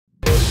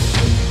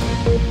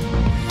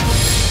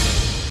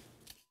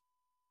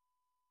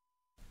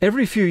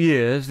Every few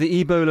years,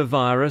 the Ebola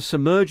virus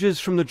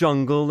emerges from the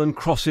jungle and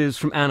crosses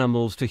from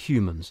animals to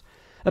humans.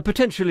 A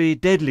potentially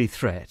deadly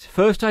threat,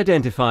 first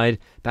identified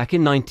back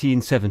in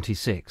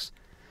 1976.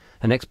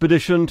 An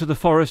expedition to the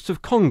forests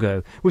of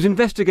Congo was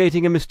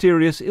investigating a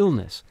mysterious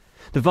illness.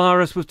 The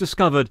virus was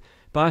discovered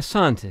by a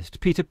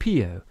scientist, Peter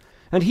Pio,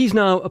 and he's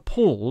now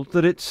appalled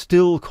that it's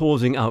still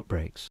causing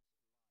outbreaks.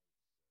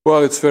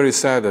 Well, it's very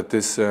sad that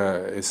this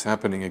is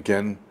happening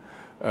again,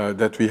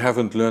 that we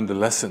haven't learned the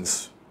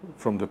lessons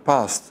from the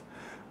past,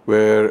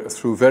 where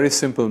through very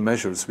simple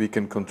measures we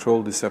can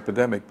control this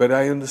epidemic. But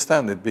I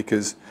understand it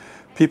because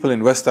people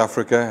in West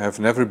Africa have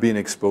never been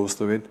exposed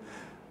to it.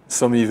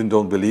 Some even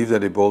don't believe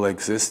that Ebola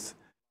exists.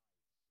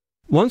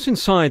 Once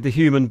inside the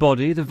human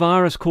body, the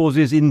virus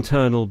causes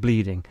internal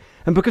bleeding,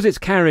 and because it's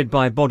carried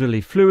by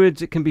bodily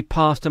fluids, it can be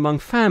passed among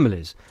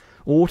families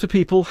or to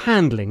people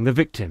handling the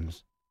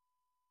victims.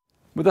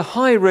 With a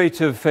high rate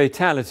of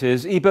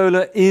fatalities,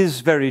 Ebola is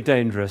very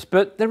dangerous,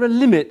 but there are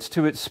limits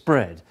to its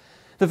spread.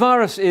 The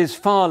virus is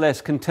far less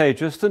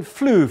contagious than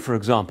flu, for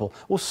example,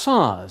 or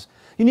SARS.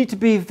 You need to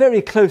be very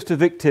close to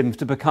victims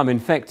to become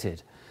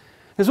infected.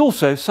 There's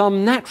also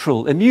some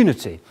natural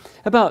immunity.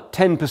 About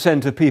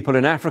 10% of people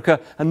in Africa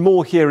and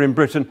more here in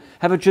Britain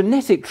have a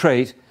genetic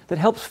trait that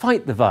helps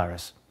fight the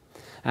virus.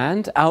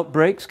 And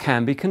outbreaks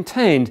can be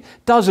contained.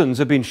 Dozens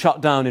have been shut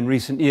down in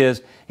recent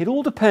years. It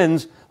all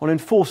depends on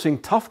enforcing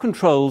tough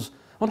controls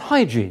on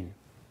hygiene.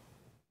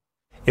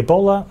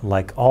 Ebola,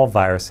 like all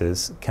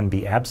viruses, can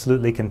be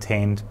absolutely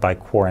contained by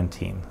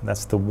quarantine.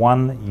 That's the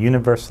one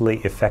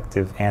universally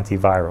effective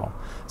antiviral.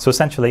 So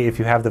essentially, if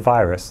you have the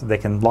virus, they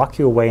can lock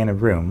you away in a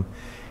room.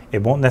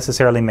 It won't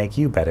necessarily make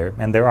you better,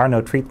 and there are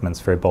no treatments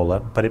for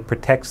Ebola, but it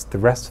protects the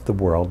rest of the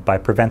world by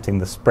preventing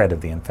the spread of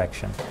the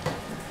infection.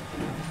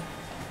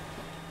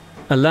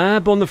 A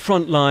lab on the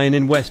front line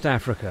in West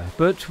Africa.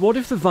 But what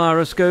if the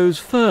virus goes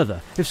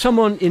further? If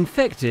someone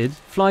infected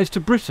flies to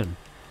Britain?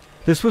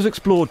 This was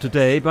explored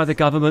today by the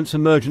government's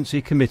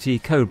emergency committee,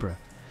 COBRA.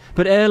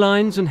 But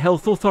airlines and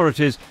health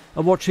authorities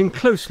are watching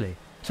closely,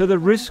 so the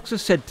risks are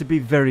said to be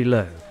very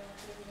low.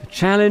 The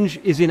challenge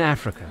is in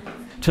Africa.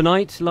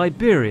 Tonight,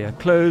 Liberia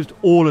closed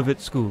all of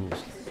its schools.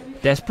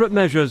 Desperate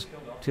measures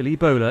till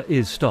Ebola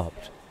is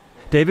stopped.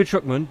 David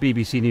Schuckman,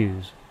 BBC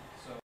News.